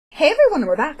Hey everyone,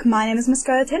 we're back. My name is Miss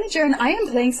Scarlet Tanager, and I am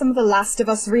playing some of The Last of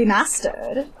Us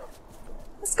Remastered.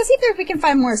 Let's go see if we can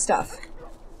find more stuff.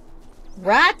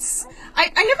 Rats?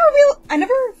 I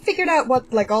never figured out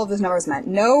what, like, all of those numbers meant.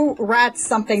 No rats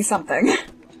something something.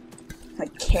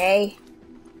 Okay.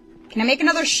 Can I make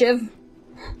another shiv?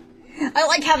 I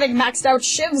like having maxed out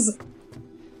shivs.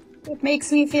 It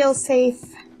makes me feel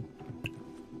safe.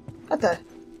 What the?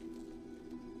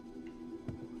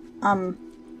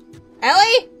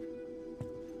 Ellie?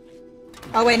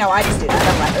 Oh wait, no, I just do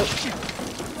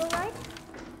that. You alright?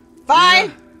 Fine!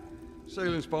 Yeah.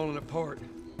 Ceiling's falling apart.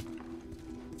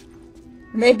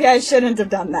 Maybe I shouldn't have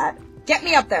done that. Get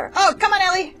me up there. Oh, come on,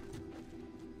 Ellie!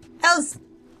 Els!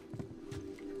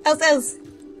 Els!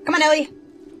 Come on, Ellie!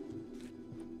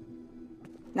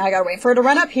 Now I gotta wait for her to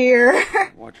run up here.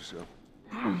 Watch yourself.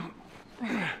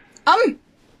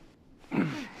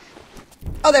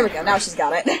 Oh, there we go. Now she's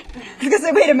got it. I was gonna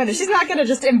say, wait a minute. She's not gonna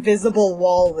just invisible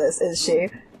wall this, is she?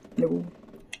 No.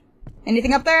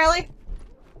 Anything up there, Ellie?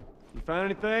 You find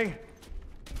anything?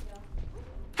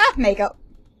 Ha! Makeup.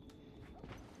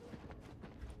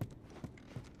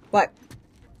 What?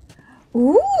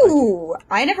 Ooh!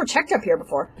 I never checked up here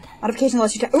before. Modification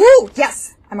lets you check. Ooh!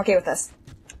 Yes! I'm okay with this.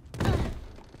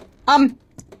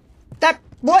 That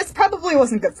probably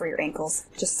wasn't good for your ankles.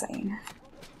 Just saying.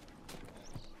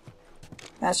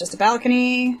 That's just a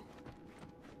balcony.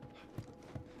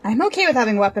 I'm okay with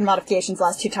having weapon modifications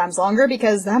last 2 times longer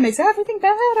because that makes everything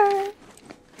better.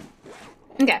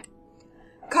 Okay.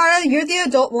 Kara, you're the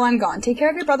adult while I'm gone. Take care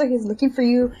of your brother. He's looking for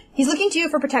you. He's looking to you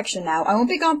for protection now. I won't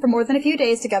be gone for more than a few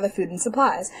days to gather food and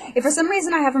supplies. If for some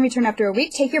reason I haven't returned after a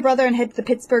week, take your brother and head to the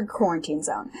Pittsburgh quarantine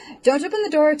zone. Don't open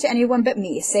the door to anyone but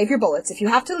me. Save your bullets. If you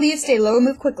have to leave, stay low and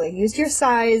move quickly. Use your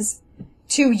size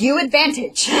to you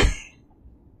advantage.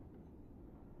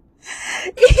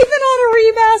 Even on a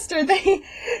remaster, they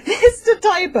missed a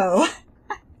typo.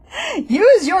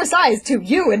 Use your size to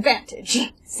you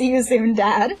advantage. See you soon,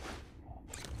 Dad.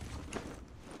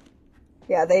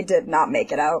 Yeah, they did not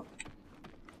make it out.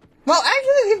 Well,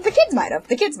 actually, the kids might have.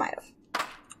 The kids might have.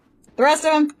 The rest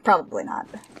of them, probably not.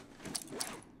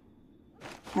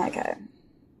 Okay.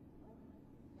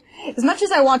 As much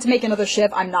as I want to make another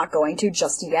shiv, I'm not going to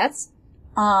just yet.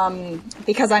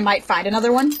 Because I might find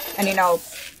another one. And, you know,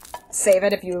 save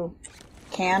it if you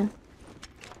can.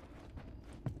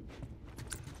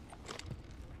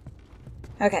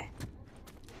 Okay.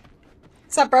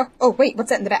 What's up, bro? Oh, wait, what's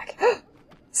that in the back?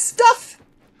 Stuff!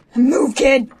 Move,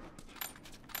 kid!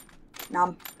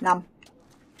 Nom, nom.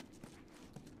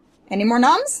 Any more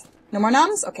noms? No more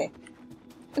noms? Okay.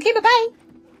 Okay, bye-bye!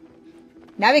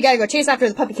 Now we gotta go chase after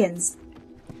the puppykins.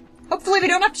 Hopefully we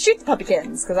don't have to shoot the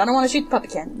puppykins, because I don't want to shoot the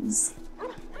puppykins.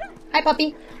 Hi,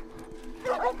 puppy.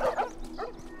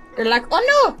 They're like, oh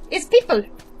no! It's people!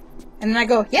 And then I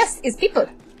go, yes, it's people!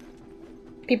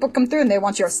 People come through and they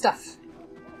want your stuff.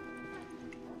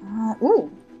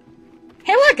 Ooh.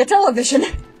 Hey look, a television!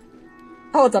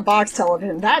 Oh, it's a box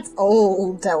television. That's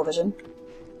old television.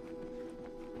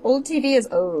 Old TV is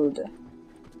old.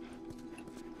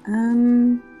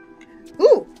 Ooh!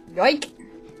 Yoink!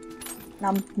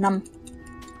 Num, num.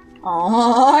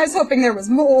 Aww, I was hoping there was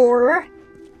more.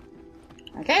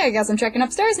 Okay, I guess I'm checking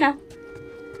upstairs now.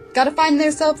 Gotta find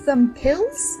yourself some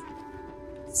pills?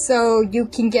 So you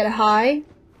can get high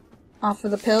off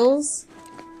of the pills.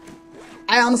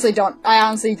 I honestly don't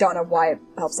know why it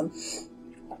helps them.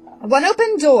 One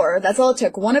open door, that's all it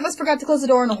took. One of us forgot to close the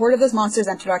door and a horde of those monsters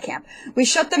entered our camp. We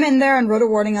shut them in there and wrote a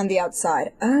warning on the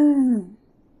outside. Oh.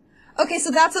 Okay, so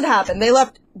that's what happened. They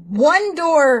left one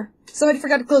door, somebody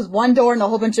forgot to close one door and a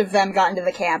whole bunch of them got into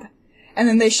the camp. And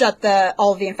then they shut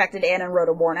all of the infected in and wrote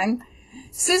a warning.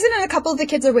 Susan and a couple of the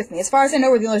kids are with me. As far as I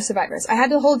know, we're the only survivors. I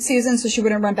had to hold Susan so she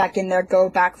wouldn't run back in there, go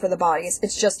back for the bodies.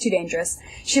 It's just too dangerous.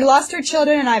 She lost her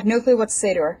children, and I have no clue what to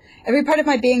say to her. Every part of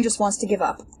my being just wants to give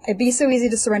up. It'd be so easy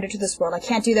to surrender to this world. I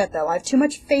can't do that, though. I have too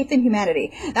much faith in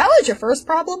humanity. That was your first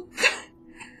problem?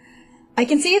 I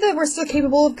can see that we're still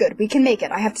capable of good. We can make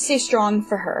it. I have to stay strong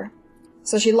for her.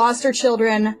 So she lost her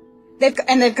children. They've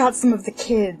got some of the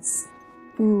kids.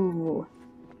 Ooh.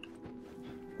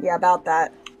 Yeah, about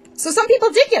that. So some people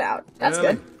did get out. That's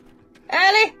Ellie. good.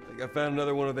 Ellie! I think I found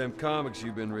another one of them comics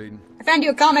you've been reading. I found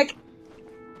you a comic.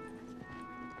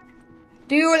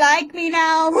 Do you like me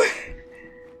now?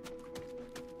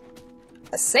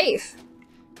 A safe?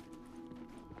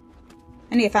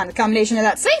 I need to find the combination of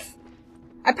that safe.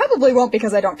 I probably won't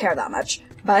because I don't care that much.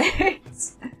 But...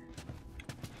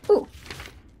 Ooh.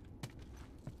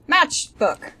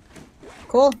 Matchbook.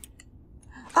 Cool.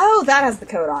 Oh, that has the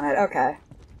code on it. Okay.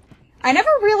 I never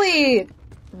really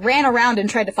ran around and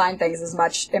tried to find things as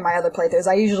much in my other playthroughs.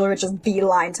 I usually would just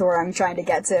beeline to where I'm trying to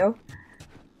get to.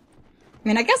 I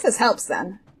mean, I guess this helps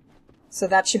then. So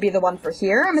that should be the one for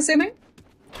here, I'm assuming?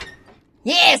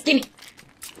 Yes, gimme!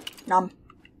 Nom.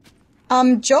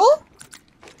 Joel?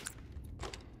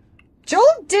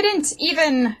 Joel didn't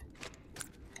even...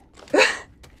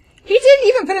 He didn't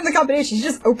even put in the combination, he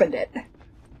just opened it.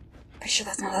 Pretty sure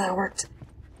that's not how that worked.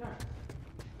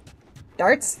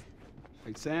 Darts?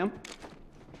 Wait, Sam?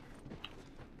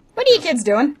 What are you kids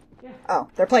doing? Yeah. Oh,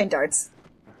 they're playing darts.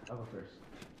 I'll go first.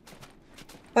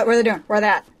 What are they doing? Where are they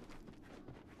at?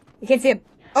 You can't see them.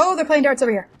 Oh, they're playing darts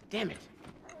over here. Damn it.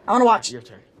 I want to watch. Your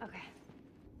turn. Okay.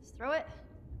 Just throw it.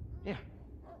 Yeah.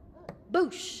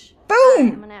 Boosh.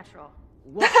 Boom! I'm a natural.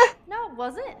 What? No, it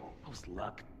wasn't. That was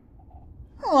luck.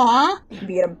 Aw,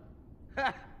 beat him.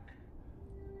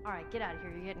 Alright, get out of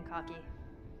here. You're getting cocky.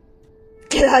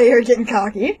 Get out of here getting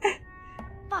cocky.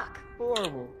 Fuck.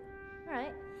 Horrible.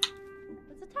 Alright.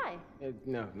 It's a tie.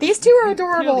 No. These two are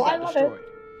adorable. I love it.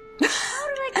 How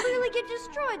did I clearly get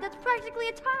destroyed? That's practically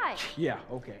a tie. Yeah,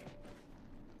 okay.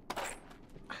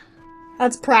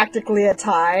 That's practically a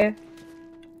tie.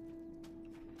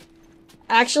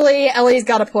 Actually, Ellie's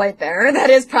got a point there. That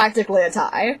is practically a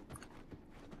tie.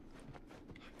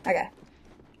 Okay.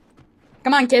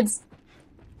 Come on, kids.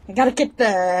 I gotta get the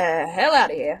hell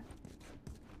out of here.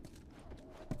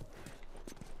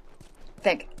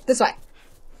 Think. This way.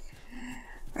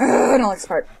 I don't like this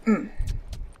part.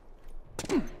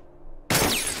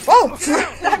 Whoa!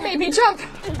 That made me jump!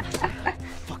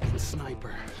 Fucking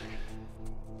sniper.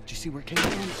 Did you see where it came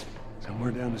from?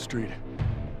 Somewhere down the street.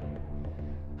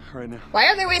 Right now. Why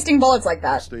are they wasting bullets like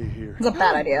that? Stay here. It's a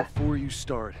bad idea. Before you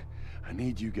start, I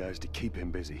need you guys to keep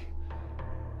him busy.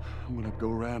 I'm gonna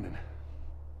go around and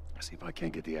see if I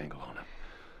can't get the angle on him.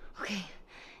 Okay.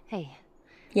 Hey,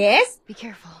 Yes? be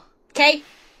careful. Okay.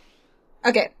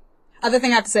 Okay. Other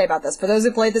thing I have to say about this. For those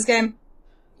who played this game,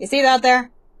 you see that there?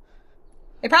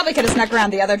 They probably could have snuck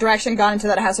around the other direction, gone into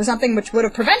that house or something, which would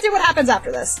have prevented what happens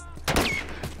after this.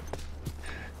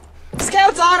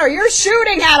 Scout's honor, you're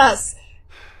shooting at us!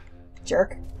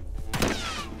 Jerk.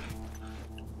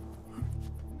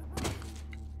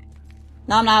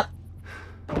 No, I'm not.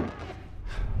 I'm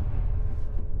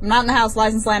not in the house,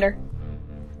 lies and slander.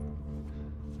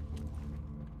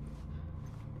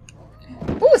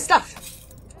 Ooh, stuff!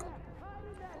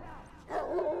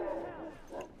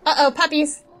 Uh-oh,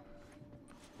 puppies.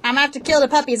 I'm gonna have to kill the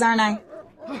puppies, aren't I?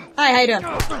 Hi, how you doing?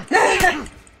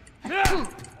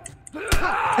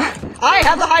 I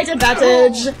have the height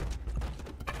advantage!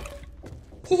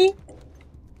 Hehe.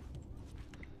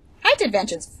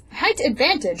 Height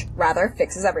advantage, rather,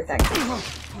 fixes everything.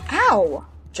 Ow!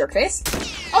 Jerkface.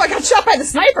 Oh, I got shot by the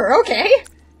sniper, okay!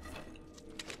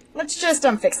 Let's just,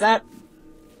 fix that.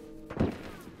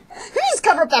 Just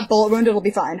cover up that bullet wound, it'll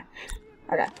be fine.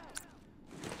 Okay.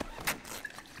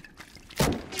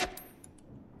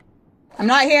 I'm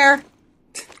not here!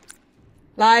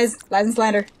 Lies and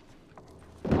slander.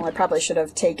 Well, I probably should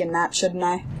have taken that, shouldn't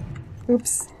I?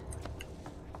 Oops.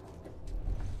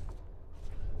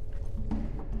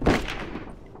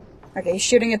 Okay, he's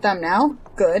shooting at them now.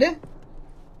 Good.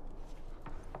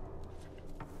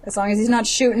 As long as he's not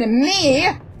shooting at me!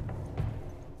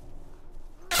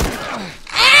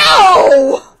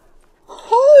 Ow!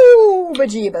 Oh,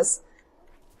 bejeebus.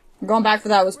 I'm going back for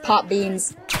that with pop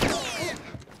beans.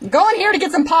 I'm going here to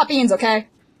get some pop beans, okay?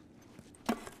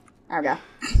 There we go.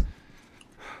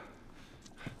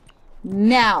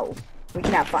 Now, we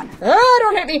can have fun. Oh,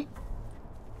 don't hit me!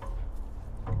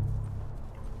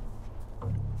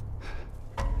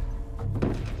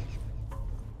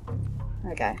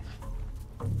 Okay.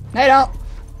 No, don't.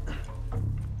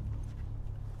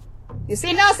 You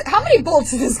see, now, how many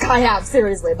bullets does this guy have?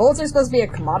 Seriously, bullets are supposed to be a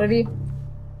commodity.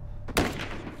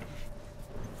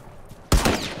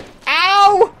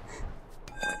 Ow!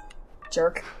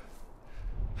 Jerk.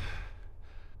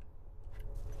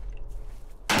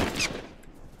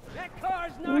 That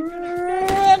car's not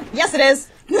gonna Yes, it is.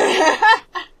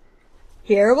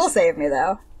 Here will save me,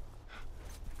 though.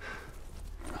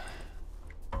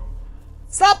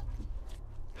 Stop!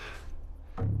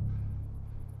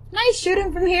 Nice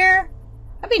shooting from here.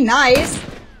 That'd be nice.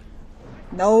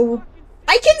 No.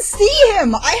 I can see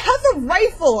him! I have a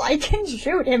rifle! I can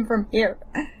shoot him from here.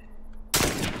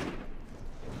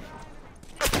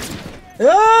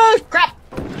 Oh, crap!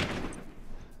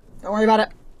 Don't worry about it.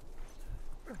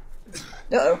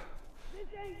 Uh-oh.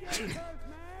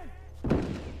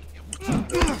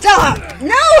 Stop!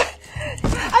 No!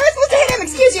 I was supposed to hit him,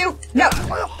 excuse you! No!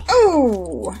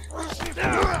 Ooh!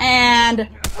 And...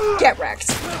 get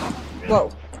wrecked.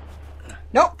 Whoa.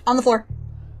 Nope, on the floor.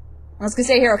 I'm just gonna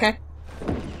stay here, okay?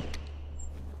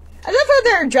 I love how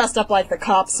they're dressed up like the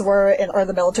cops were, or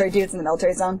the military dudes in the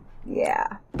military zone.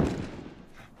 Yeah.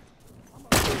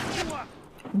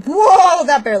 Whoa,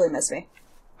 that barely missed me.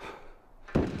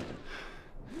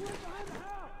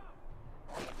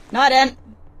 Not in.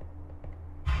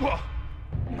 I'm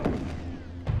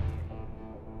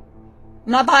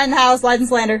not behind the house, lies and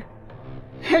slander.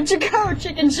 Where'd you go,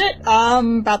 chicken shit?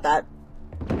 About that.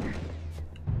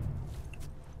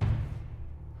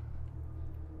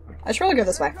 I should probably go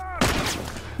this way.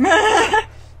 Did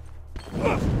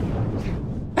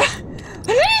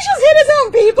he just hit his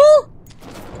own people?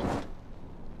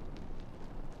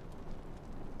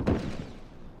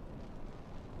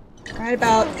 Right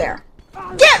about there.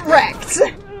 Get wrecked!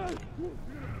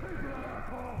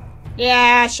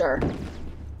 Yeah, sure.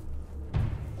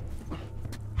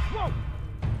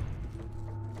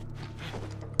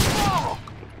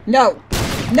 No!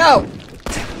 No!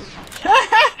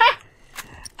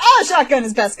 Oh, shotgun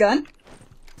is best gun.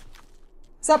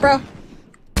 What's up, bro?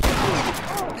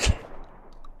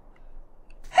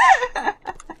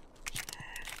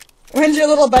 When's your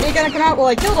little buddy gonna come out? Well,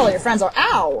 I killed all your friends. Or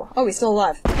ow! Oh, he's still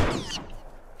alive.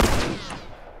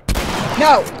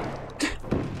 No!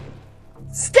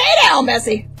 Stay down,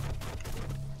 Bessie!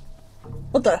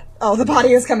 What the? Oh, the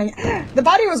body is coming. The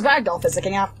body was ragdoll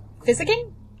physicking out.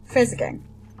 Physicking? Physicking.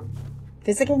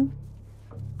 Physicking?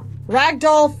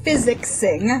 Ragdoll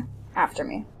physicsing after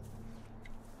me.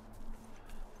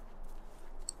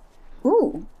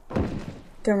 Ooh.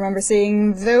 Don't remember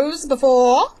seeing those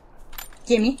before.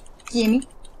 Gimme. Gimme.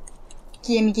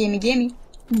 Gimme, gimme, gimme.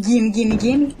 Gimme, gimme,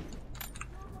 gimme.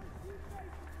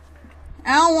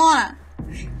 I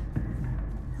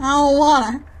don't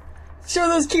wanna. Show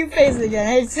those cute faces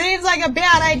again. It seems like a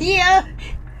bad idea.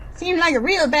 Seems like a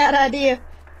real bad idea.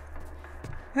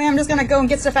 I think I'm just gonna go and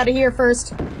get stuff out of here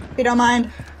first. If you don't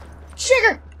mind.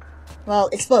 Sugar! Well,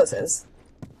 explosives.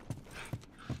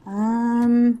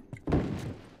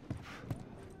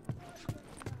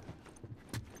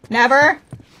 Never.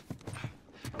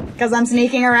 Because I'm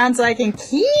sneaking around so I can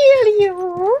kill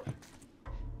you.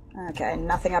 Okay,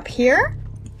 nothing up here.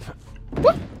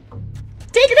 Whoop.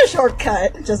 Taking a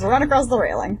shortcut. Just run across the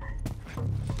railing.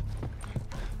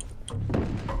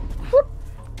 Whoop.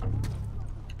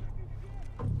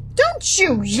 Don't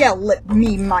you yell at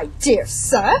me, my dear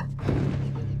sir.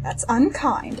 That's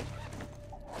unkind.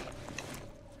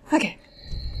 Okay.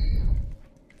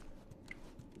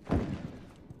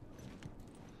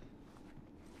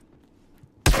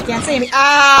 You can't see me.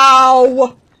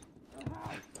 Ow!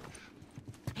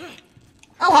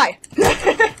 Oh, hi.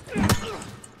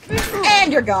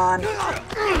 And you're gone.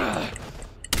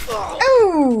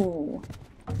 Ooh.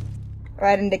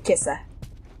 Right into Kissa.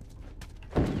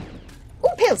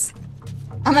 Ooh, pills.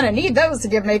 I'm gonna need those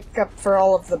to make up for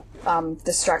all of the,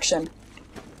 destruction.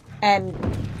 And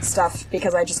stuff,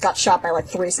 because I just got shot by like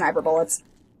 3 sniper bullets.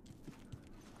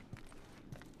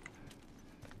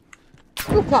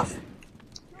 Ooh, cloth.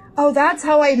 Oh, that's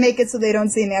how I make it so they don't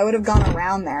see me. I would have gone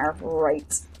around there.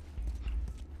 Right.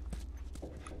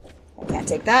 I can't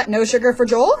take that. No sugar for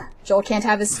Joel. Joel can't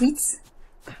have his sweets.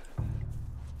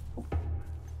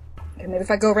 Okay, maybe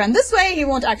if I go around this way, he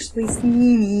won't actually see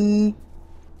me.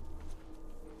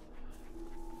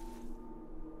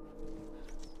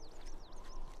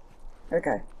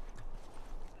 Okay.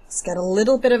 Let's get a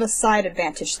little bit of a side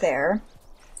advantage there.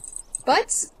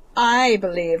 But I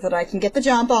believe that I can get the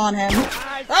jump on him.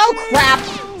 Oh, crap!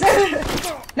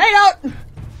 No, you don't!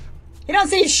 You don't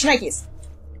see shnikes.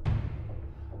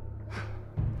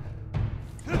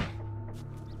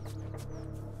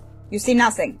 You see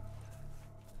nothing.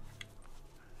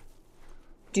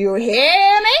 Do you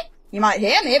hear me? You might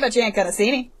hear me, but you ain't gonna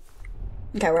see me.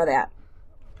 Okay, where are they at?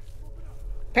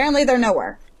 Apparently they're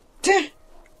nowhere.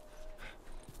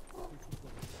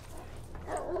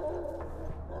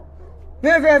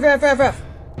 Ruff, ruff, ruff, ruff, ruff.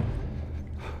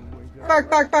 Bark,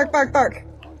 bark, bark, bark, bark.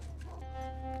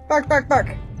 Bark, bark, bark.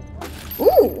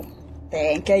 Ooh,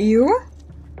 thank you.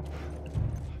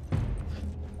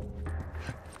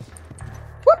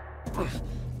 Whoop.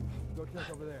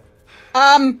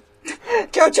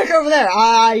 Go check over there.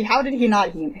 How did he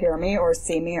not hear me or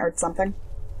see me or something?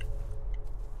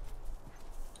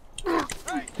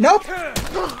 Nope.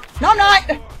 No, I'm not.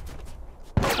 No,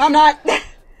 I'm not.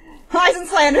 Lies and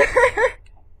slander.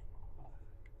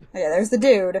 Yeah, there's the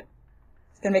dude.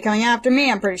 He's gonna be coming after me,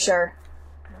 I'm pretty sure.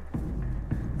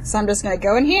 So I'm just gonna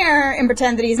go in here and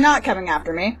pretend that he's not coming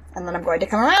after me. And then I'm going to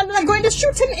come around and I'm going to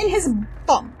shoot him in his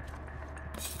bum.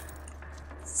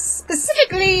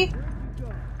 Specifically,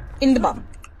 in the bum.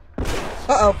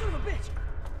 Uh-oh.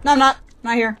 No, I'm not.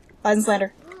 Not here. Lies and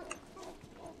slander.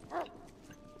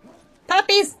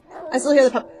 Puppies! I still hear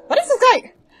the pup. What is this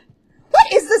guy?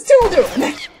 What is this tool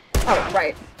doing? Oh,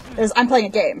 right. I'm playing a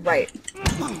game, right.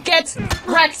 Get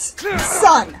wrecked,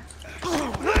 son!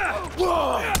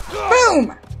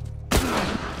 Boom!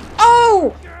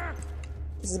 Oh!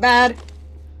 This is bad.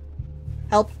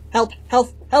 Help, help,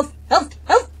 help, help, help,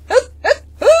 help, help, help,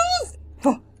 help!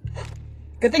 Oh.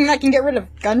 Good thing that can get rid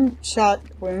of gunshot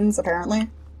wounds, apparently.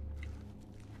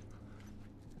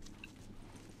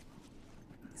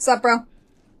 Sup, bro?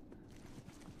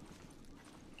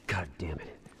 God damn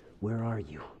it. Where are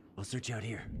you? I'll search out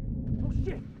here.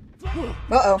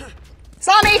 Uh-oh.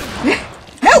 Saw me!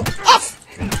 No! Off!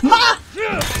 My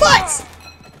butt!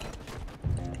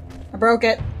 I broke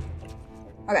it.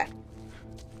 Okay.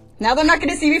 Now they're not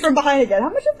gonna see me from behind again. How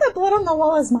much of that blood on the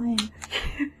wall is mine?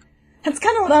 That's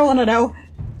kind of what I want to know.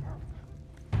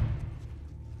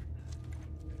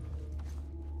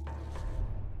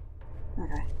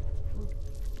 Okay.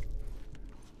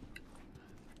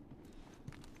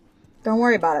 Don't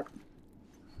worry about it.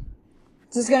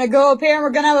 Just gonna go up here and we're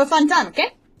gonna have a fun time,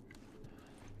 okay?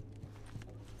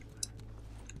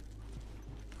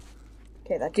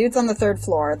 Okay, that dude's on the 3rd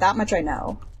floor. That much I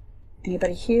know.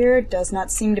 Anybody here? Does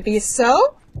not seem to be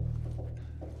so.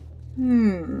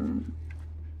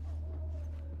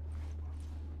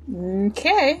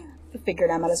 Okay. I figured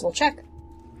I might as well check.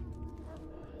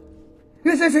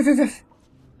 Riff, riff, riff, riff, riff.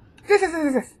 Riff, riff,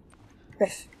 riff, riff.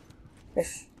 Riff.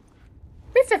 Riff.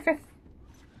 Riff, riff, riff.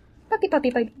 Puppy,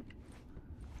 puppy, puppy.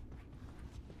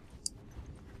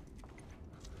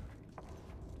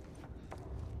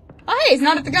 Oh, hey, he's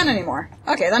not at the gun anymore.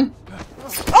 Okay, then.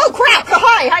 Oh, crap!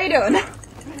 Hi, how you doing?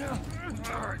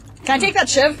 Can I take that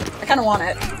shiv? I kind of want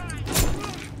it.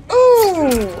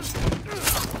 Ooh!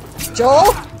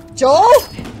 Joel? Joel?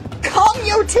 Calm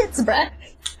your tits, bruh.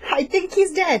 I think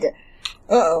he's dead.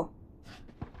 Uh-oh.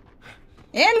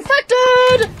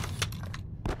 Infected!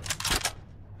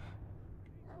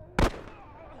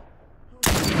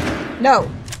 No.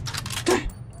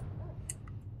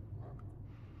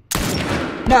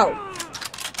 No.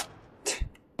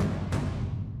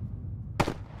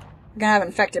 We're gonna have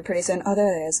infected pretty soon. Oh,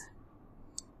 there it is.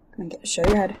 Come on, show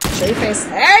your head. Show your face.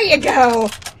 There you go!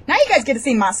 Now you guys get to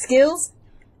see my skills.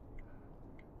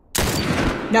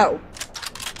 No.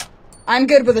 I'm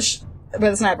good with a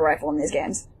sniper rifle in these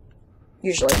games.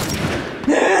 Usually.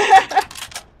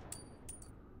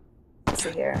 Let's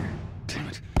see here.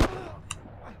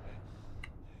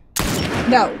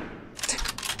 No.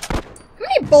 How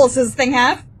many bullets does this thing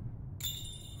have?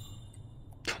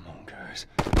 Come on, guys.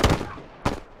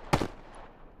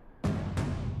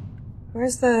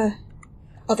 Where's the...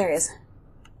 Oh, there he is.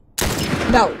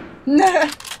 No.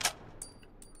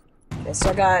 Okay, so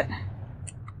I got...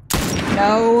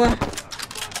 No.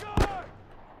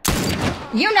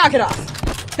 You knock it off.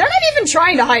 They're not even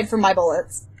trying to hide from my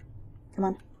bullets. Come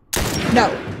on. No.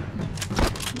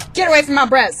 Get away from my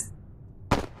bras.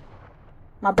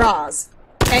 My bras.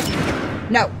 Okay?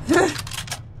 No.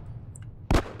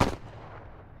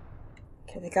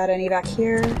 Okay, they got any back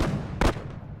here?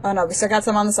 Oh no, we still got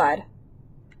some on the side.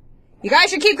 You guys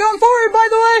should keep going forward, by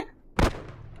the way!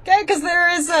 Okay, because there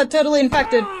is a totally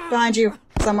infected behind you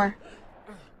somewhere.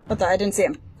 What the? I didn't see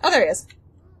him. Oh, there he is.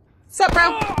 Sup,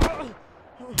 bro?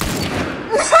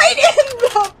 Right in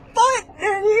the butt!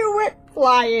 And you went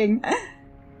flying.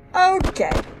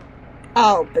 Okay.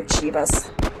 Oh, bejeebus.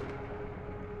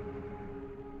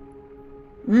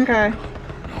 Okay.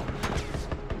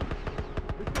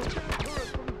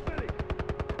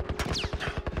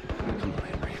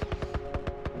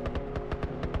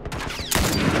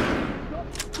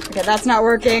 Okay, that's not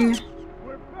working.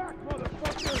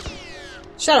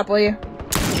 Shut up, will you?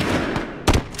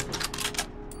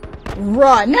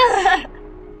 Run!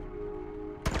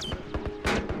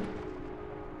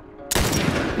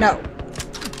 No.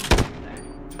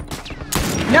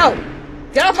 No!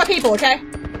 Get off my people, okay?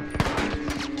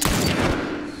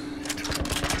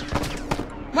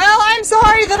 Well, I'm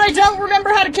sorry that I don't remember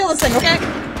how to kill this thing, okay?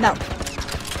 No.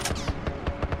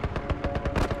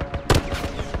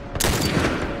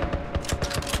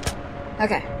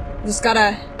 Okay. Just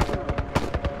gotta...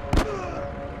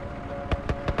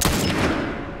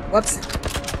 Whoops.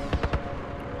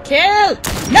 Kill!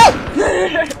 No!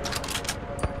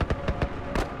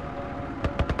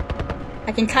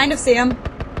 I can kind of see him.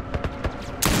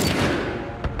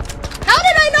 How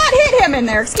did I not hit him in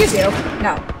there? Excuse you.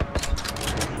 No.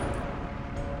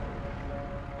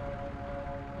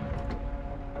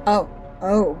 Oh.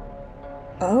 Oh.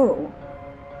 Oh.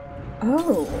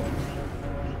 Oh.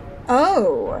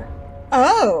 Oh.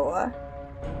 Oh.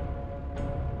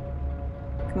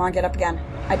 Come on, get up again.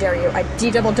 I dare you. I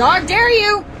D-double-dog dare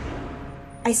you!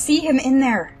 I see him in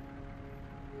there.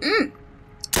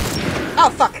 Oh,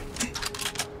 fuck.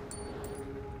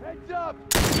 Heads up!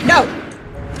 No!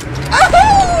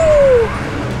 Oh!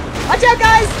 Watch out,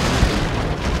 guys!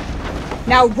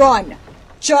 Now run.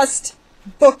 Just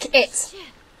book it.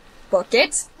 Book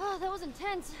it. Oh, that was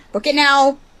intense. Book it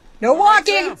now. No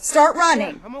walking. Start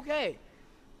running. I'm okay.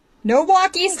 No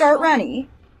walkie. Start running.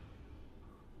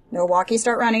 No walkie.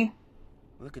 Start running.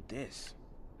 Look at this.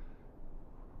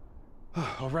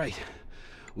 All right.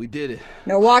 We did it.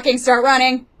 No walking. Start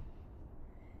running.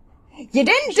 You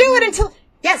didn't do it until...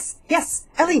 Yes. Yes.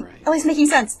 Ellie. Right. Ellie's making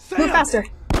sense. Sam! Move faster.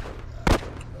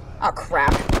 Oh,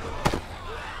 crap.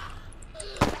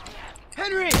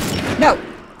 Henry! No.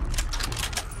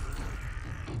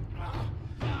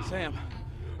 Sam,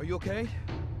 are you okay?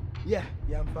 Yeah,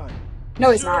 I'm fine. No,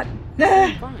 he's not.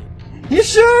 Fine. You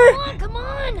sure? Come on, come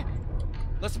on!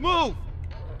 Let's move!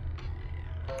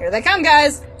 Here they come,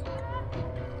 guys.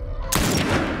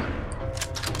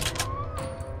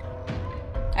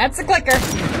 That's a clicker.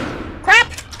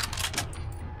 Crap!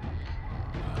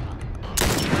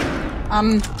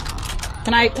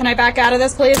 Can I back out of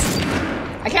this, please?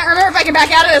 I can't remember if I can back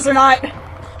out of this or not.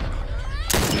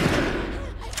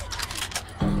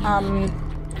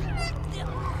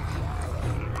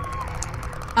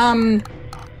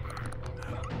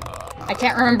 I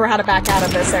can't remember how to back out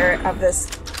of this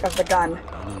of the gun.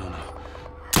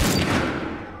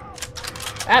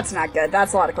 That's not good.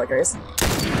 That's a lot of clickers.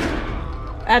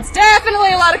 That's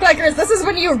definitely a lot of clickers. This is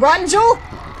when you run, Joel.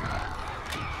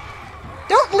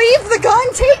 Don't leave the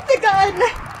gun. Take the gun.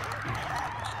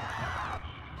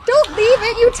 Don't leave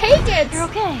it. You take it. You're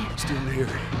okay. Still here.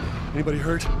 Anybody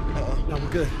hurt? No, we're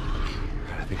good.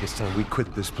 I think it's time we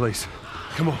quit this place.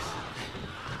 Come on.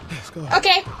 Let's go.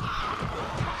 Okay.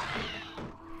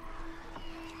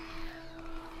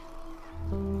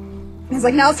 He's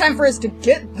like, now it's time for us to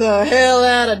get the hell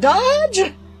out of Dodge.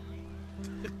 Shut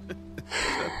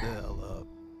the hell up.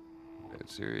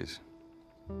 That's serious.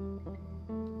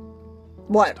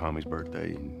 What? Tommy's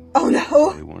birthday. And Oh all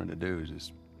no. he wanted to do is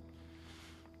just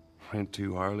rent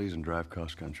 2 Harleys and drive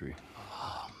cross country.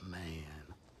 Oh, man.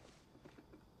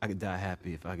 I could die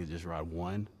happy if I could just ride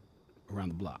one around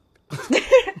the block.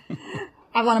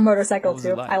 I want a motorcycle What was it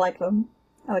too. like? I like them.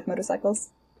 I like motorcycles.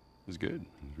 It was good.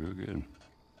 It was real good.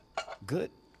 Good.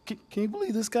 Can you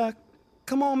believe this guy?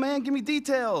 Come on, man. Give me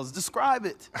details. Describe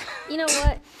it. You know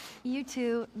what? You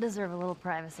two deserve a little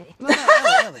privacy. No,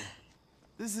 Ellie.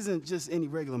 This isn't just any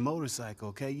regular motorcycle,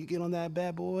 okay? You get on that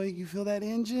bad boy, you feel that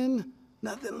engine?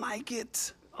 Nothing like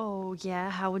it. Oh, yeah?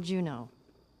 How would you know?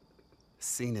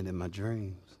 Seen it in my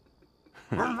dreams.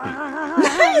 See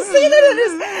that it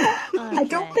is. I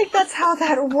don't think that's how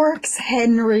that works,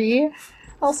 Henry.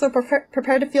 Also,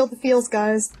 prepare to feel the feels,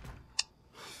 guys.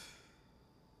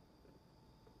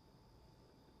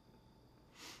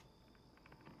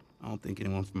 I don't think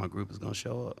anyone from my group is gonna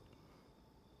show up.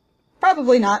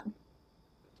 Probably not.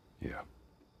 Yeah.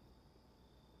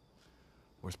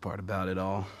 Worst part about it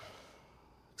all,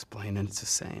 explaining it to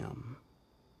Sam.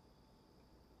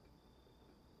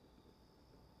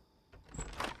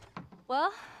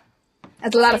 Well,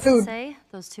 That's a lot of safe to food. say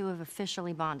those two have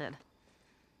officially bonded.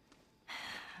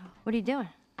 What are you doing?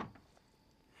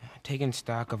 Taking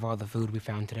stock of all the food we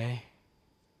found today.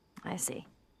 I see.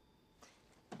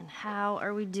 And how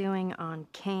are we doing on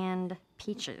canned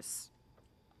peaches?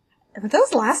 Were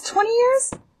those last 20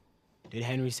 years? Did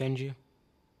Henry send you?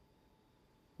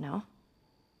 No?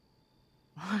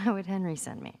 Why would Henry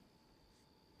send me?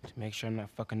 To make sure I'm not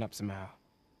fucking up somehow.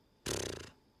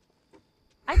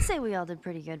 I'd say we all did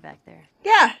pretty good back there.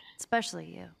 Yeah. Especially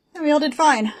you. And we all did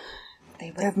fine.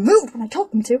 They would have moved when I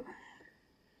told them to.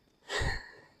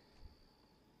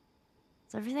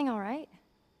 Is everything all right?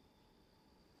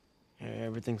 Yeah,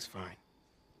 everything's fine.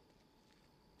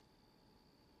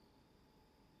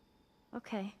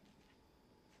 Okay.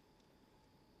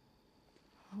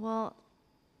 Well,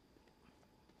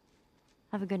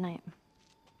 have a good night.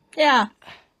 Yeah.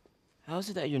 How is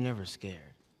it that you're never scared?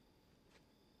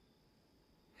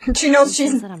 She knows Who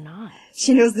says she's. that I'm not.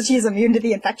 She knows that she's immune to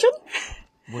the infection.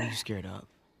 What are you scared of?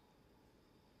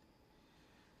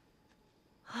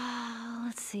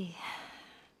 Let's see.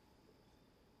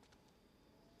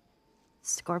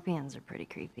 Scorpions are pretty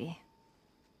creepy.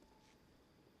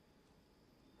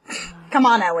 Come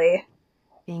on, Ellie.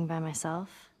 Being by myself.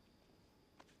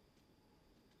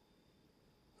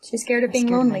 She's scared of I'm being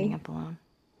scared of lonely. ending up alone.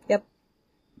 Yep.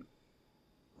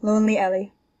 Lonely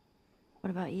Ellie. What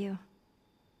about you?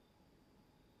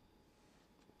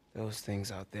 Those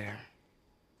things out there.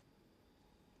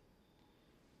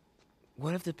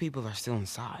 What if the people are still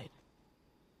inside?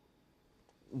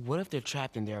 What if they're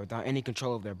trapped in there without any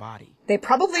control of their body? They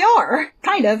probably are.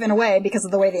 Kind of, in a way, because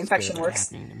of the way the infection Scared of works.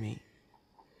 happening to me.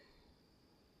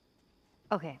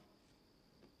 Okay.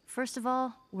 First of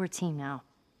all, we're a team now.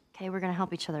 Okay, we're gonna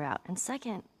help each other out. And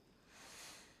second,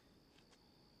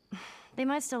 they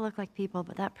might still look like people,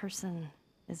 but that person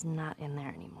is not in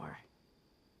there anymore.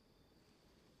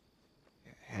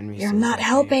 Henry You're says not that they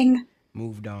helping.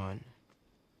 moved on.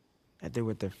 That they're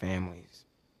with their families.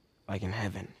 Like in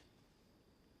heaven.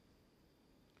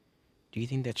 Do you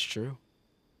think that's true?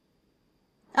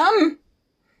 I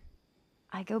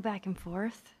go back and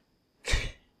forth.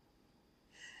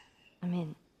 I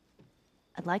mean,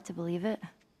 I'd like to believe it.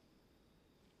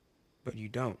 But you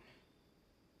don't.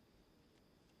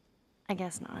 I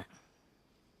guess not.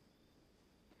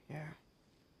 Yeah.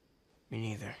 Me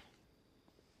neither.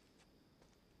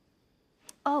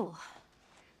 Oh.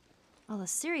 All the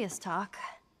serious talk.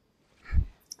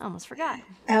 I almost forgot.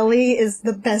 Ellie is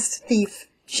the best thief.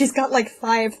 She's got like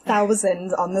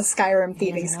 5,000 on the Skyrim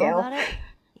thieving You know scale. about it,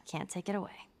 you can't take it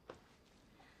away.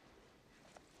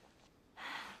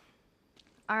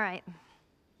 All right.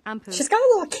 I'm pooped. She's got a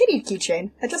little kitty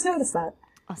keychain. I just noticed that.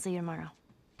 I'll see you tomorrow.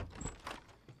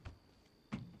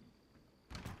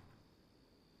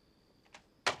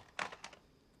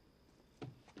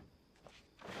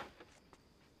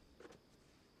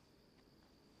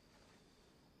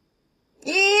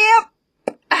 Yep!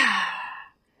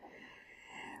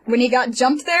 When he got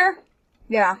jumped there?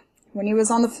 Yeah. When he was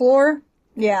on the floor?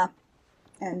 Yeah.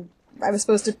 And I was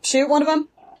supposed to shoot one of them?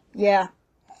 Yeah.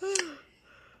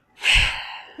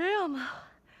 Damn.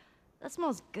 That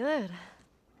smells good.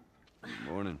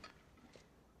 Good morning.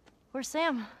 Where's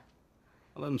Sam?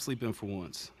 I'll let him sleep in for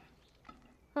once.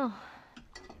 Oh.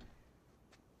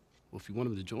 Well, if you want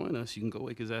him to join us, you can go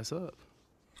wake his ass up.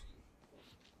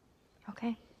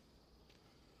 Okay.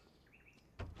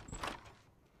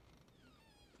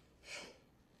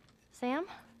 Sam?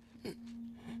 What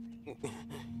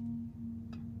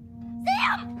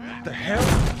the hell?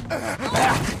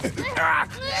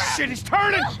 Shit, he's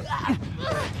turning!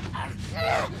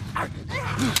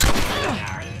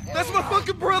 That's my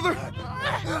fucking brother!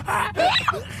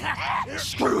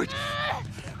 Screw it!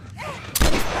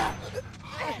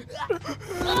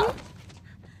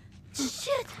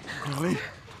 Shit! Ellie?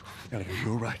 Ellie, are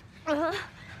you alright? Oh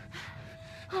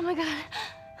my god.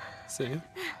 Sam?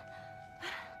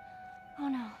 Oh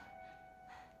no.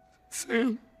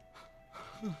 Sam?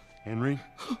 Henry?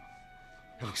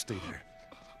 Ellie, stay there.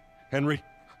 Henry?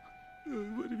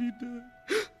 What have you done?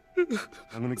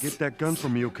 I'm gonna get that gun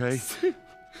from you, okay?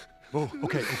 Oh,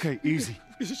 okay, easy.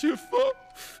 It's your fault.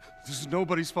 This is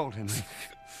nobody's fault, Henry.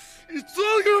 It's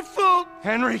all your fault.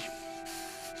 Henry!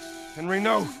 Henry,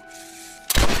 no!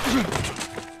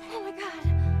 Oh my god.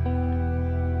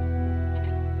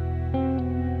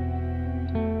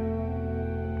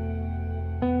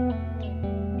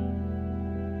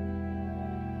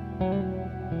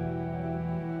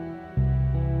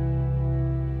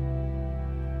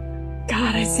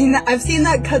 God, I've seen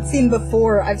that cutscene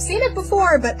before. I've seen it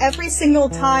before, but every single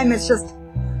time it's just...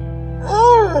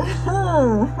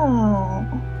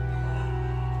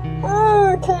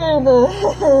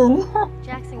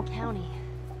 Jackson County.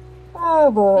 Oh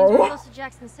Means we're boy. close to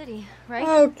Jackson City, right?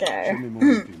 Okay. Show me more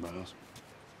than a few miles.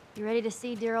 You ready to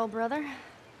see dear old brother?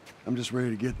 I'm just ready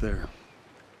to get there.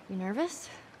 You nervous?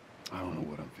 I don't know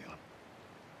what I'm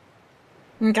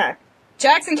feeling. Okay.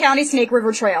 Jackson County, Snake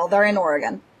River Trail. They're in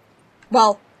Oregon.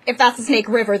 Well, if that's the Snake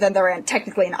River, then they're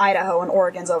technically in Idaho, and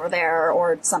Oregon's over there,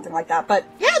 or something like that. But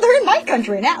yeah, they're in my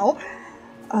country now.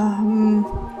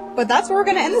 But that's where we're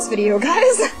gonna end this video,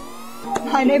 guys.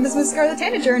 My name is Miss Scarlet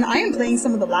Tanager, and I am playing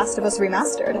some of The Last of Us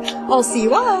Remastered. I'll see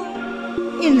you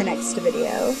all in the next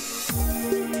video.